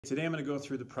Today I'm going to go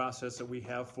through the process that we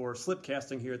have for slip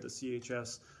casting here at the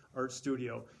CHS Art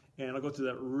Studio, and I'll go through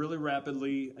that really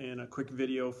rapidly in a quick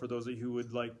video for those of you who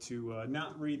would like to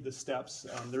not read the steps.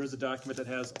 There is a document that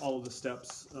has all of the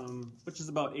steps, which is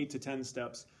about 8 to 10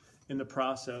 steps in the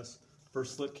process for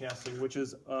slip casting, which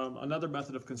is another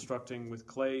method of constructing with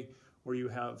clay where you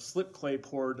have slip clay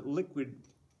poured, liquid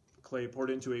clay poured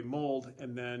into a mold,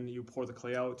 and then you pour the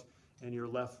clay out and you're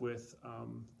left with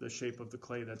the shape of the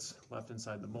clay that's left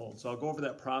inside the mold. So I'll go over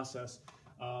that process.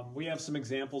 We have some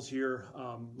examples here,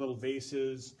 little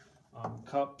vases,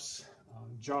 cups,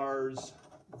 jars,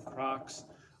 crocks.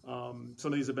 Some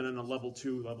of these have been in a level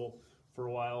 2 level for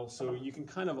a while, so you can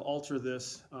kind of alter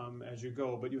this as you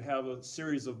go, but you have a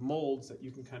series of molds that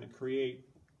you can kind of create.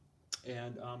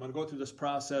 And I'm going to go through this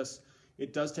process.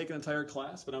 It does take an entire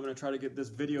class, but I'm going to try to get this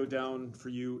video down for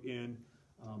you in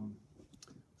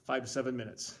 5 to 7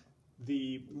 minutes.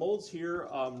 The molds here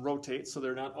rotate, so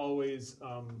they're not always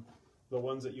the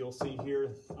ones that you'll see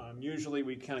here. Usually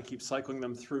we kind of keep cycling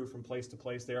them through from place to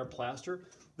place. They are plaster.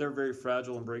 They're very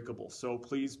fragile and breakable, so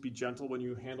please be gentle when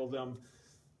you handle them.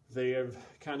 They have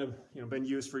kind of been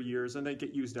used for years, and they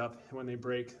get used up, and when they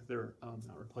break, they're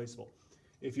not replaceable.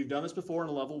 If you've done this before in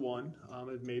a level 1,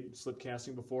 I've made slip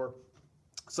casting before.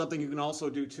 Something you can also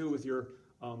do too with your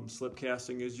slip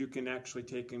casting is you can actually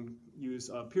take and use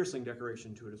piercing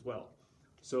decoration to it as well.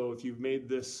 So if you've made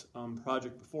this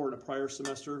project before in a prior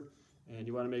semester and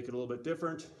you want to make it a little bit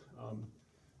different,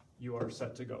 you are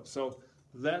set to go. So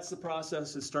that's the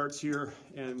process. It starts here,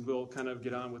 and we'll kind of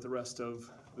get on with the rest of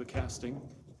the casting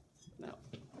now.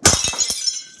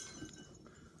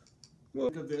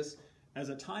 Think of this as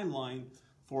a timeline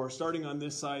for starting on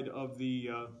this side of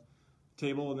the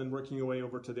table and then working your way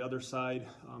over to the other side.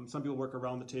 Some people work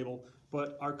around the table,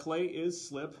 but our clay is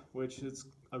slip, which is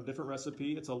a different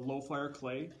recipe. It's a low fire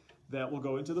clay that will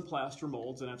go into the plaster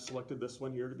molds, and I've selected this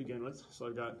one here to begin with, so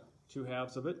I've got 2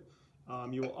 halves of it.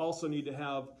 You will also need to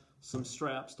have some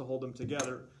straps to hold them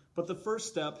together, but the first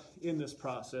step in this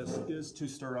process is to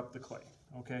stir up the clay.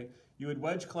 Okay, you would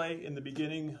wedge clay in the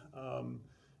beginning,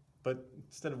 but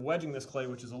instead of wedging this clay,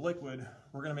 which is a liquid,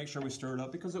 we're going to make sure we stir it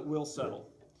up because it will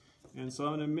settle. And so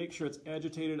I'm going to make sure it's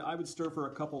agitated. I would stir for a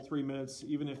couple, 3 minutes,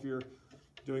 even if you're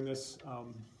doing this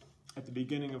at the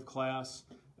beginning of class.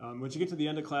 Once you get to the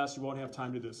end of class, you won't have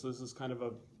time to do this. So this is kind of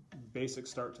a basic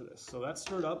start to this. So that's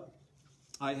stirred up.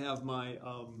 I have my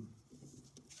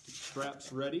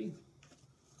straps ready.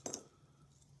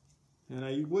 And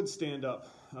I would stand up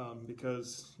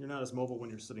because you're not as mobile when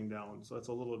you're sitting down. So that's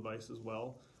a little advice as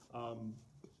well.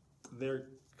 They're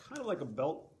kind of like a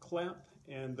belt clamp,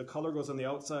 and the color goes on the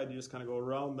outside. You just kind of go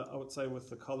around the outside with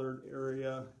the colored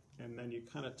area, and then you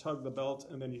kind of tug the belt,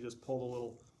 and then you just pull the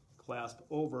little clasp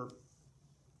over.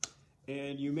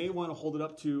 And you may want to hold it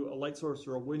up to a light source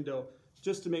or a window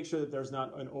just to make sure that there's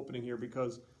not an opening here,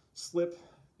 because slip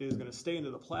is going to stay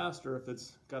into the plaster. If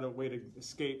it's got a way to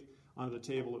escape onto the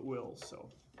table, it will. So,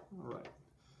 all right.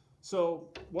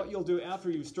 So what you'll do after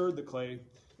you've stirred the clay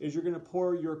is you're going to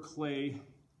pour your clay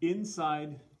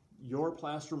inside your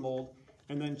plaster mold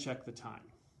and then check the time.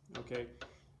 Okay,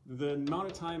 the amount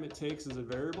of time it takes is a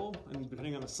variable, and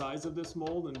depending on the size of this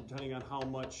mold and depending on how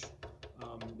much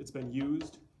it's been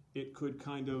used, it could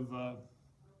kind of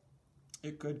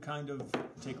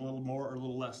take a little more or a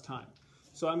little less time.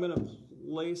 So I'm going to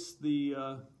place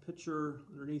the pitcher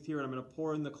underneath here, and I'm going to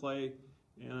pour in the clay,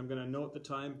 and I'm going to note the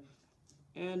time.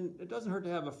 And it doesn't hurt to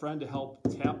have a friend to help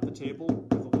tap the table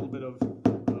with a little bit of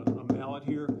a mallet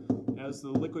here. As the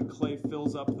liquid clay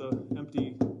fills up the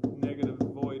empty negative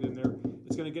void in there,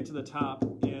 it's going to get to the top,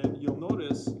 and you'll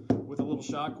notice with the little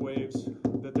shock waves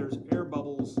that there's air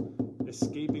bubbles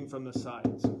escaping from the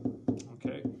sides.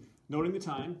 Okay, noting the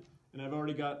time, and I've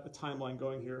already got a timeline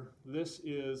going here. This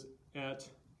is at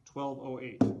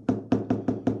 12:08,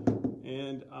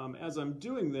 and as I'm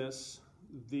doing this,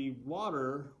 the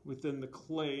water within the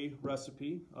clay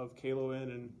recipe of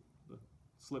Kalo-In and the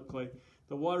slip clay,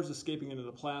 the water's escaping into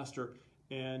the plaster,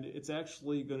 and it's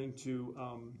actually going to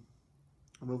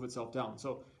move itself down.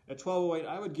 So at 12:08,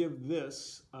 I would give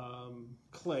this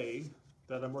clay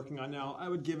that I'm working on now, I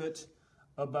would give it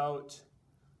about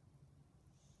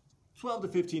 12 to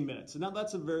 15 minutes. And now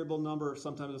that's a variable number.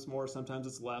 Sometimes it's more, sometimes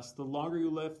it's less. The longer you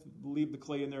leave the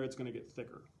clay in there, it's going to get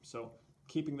thicker. So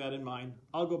keeping that in mind,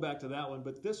 I'll go back to that one.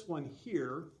 But this one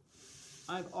here,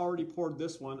 I've already poured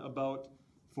this one about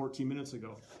 14 minutes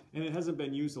ago, and it hasn't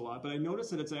been used a lot, but I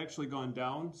noticed that it's actually gone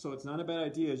down, so it's not a bad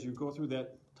idea as you go through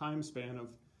that time span of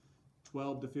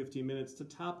 12 to 15 minutes to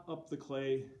top up the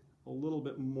clay a little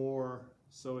bit more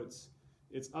so it's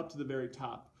up to the very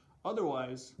top.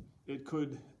 Otherwise, it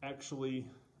could actually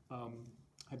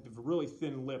have a really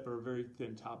thin lip or a very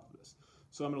thin top of this.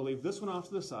 So I'm going to leave this one off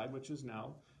to the side, which is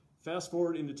now. Fast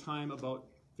forward into time about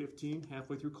 15,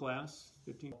 halfway through class,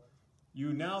 15.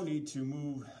 You now need to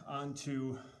move on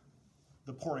to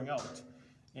the pouring out.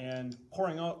 And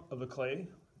pouring out of the clay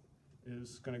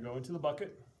is going to go into the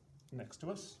bucket next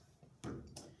to us.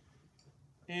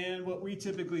 And what we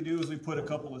typically do is we put a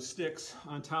couple of sticks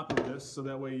on top of this so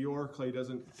that way your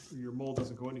mold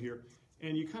doesn't go into here.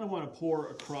 And you kind of want to pour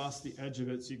across the edge of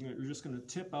it, so you're just going to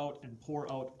tip out and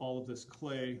pour out all of this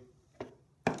clay.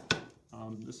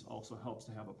 This also helps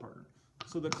to have a partner.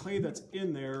 So the clay that's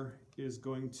in there is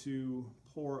going to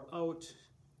pour out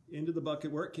into the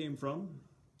bucket where it came from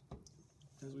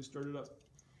as we start it up.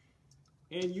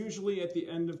 And usually at the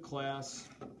end of class,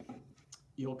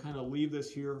 you'll kind of leave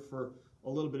this here for a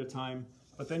little bit of time,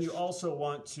 but then you also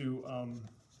want to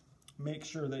make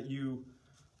sure that you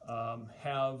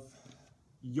have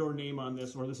your name on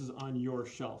this, or this is on your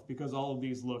shelf, because all of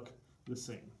these look the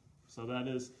same. So that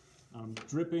is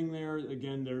dripping there.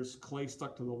 Again, there's clay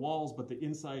stuck to the walls, but the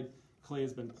inside clay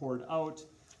has been poured out.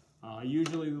 I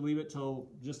usually leave it till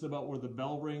just about where the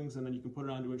bell rings, and then you can put it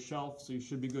onto a shelf, so you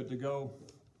should be good to go.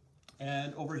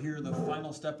 And over here, the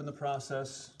final step in the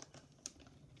process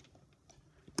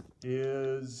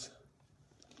is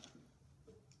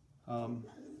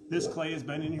this clay has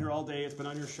been in here all day. It's been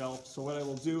on your shelf. So what I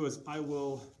will do is I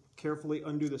will carefully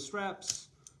undo the straps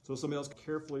so somebody else can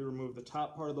carefully remove the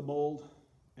top part of the mold,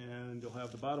 and you'll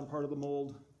have the bottom part of the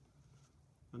mold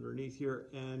underneath here.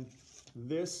 And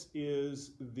this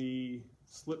is the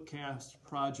slip cast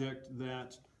project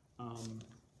that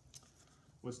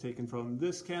was taken from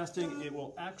this casting. It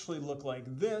will actually look like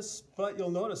this, but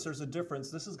you'll notice there's a difference.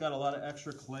 This has got a lot of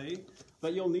extra clay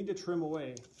that you'll need to trim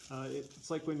away. It's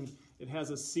like when it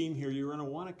has a seam here, you're gonna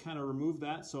wanna kind of remove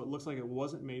that so it looks like it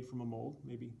wasn't made from a mold,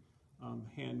 maybe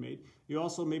handmade. You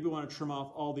also maybe wanna trim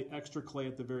off all the extra clay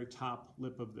at the very top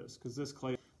lip of this, because this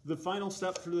clay, the final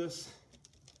step for this,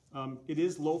 it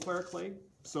is low fire clay.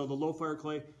 So the low fire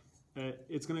clay,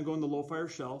 it's gonna go in the low fire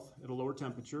shelf at a lower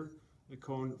temperature, at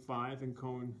cone 5 and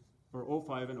cone, or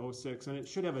 05 and 06, and it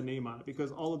should have a name on it because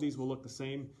all of these will look the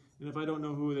same. And if I don't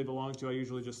know who they belong to, I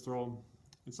usually just throw them,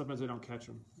 and sometimes I don't catch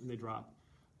them and they drop.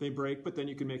 They break, but then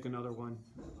you can make another one.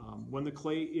 When the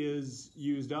clay is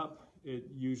used up, it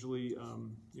usually,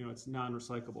 it's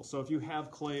non-recyclable. So if you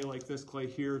have clay like this clay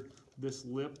here, this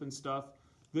lip and stuff,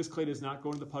 this clay does not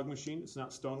go into the pug machine. It's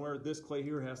not stoneware. This clay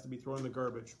here has to be thrown in the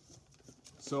garbage.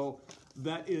 So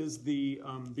that is the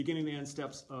beginning and end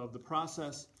steps of the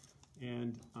process.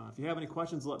 And if you have any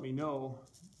questions, let me know.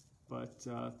 But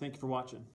thank you for watching.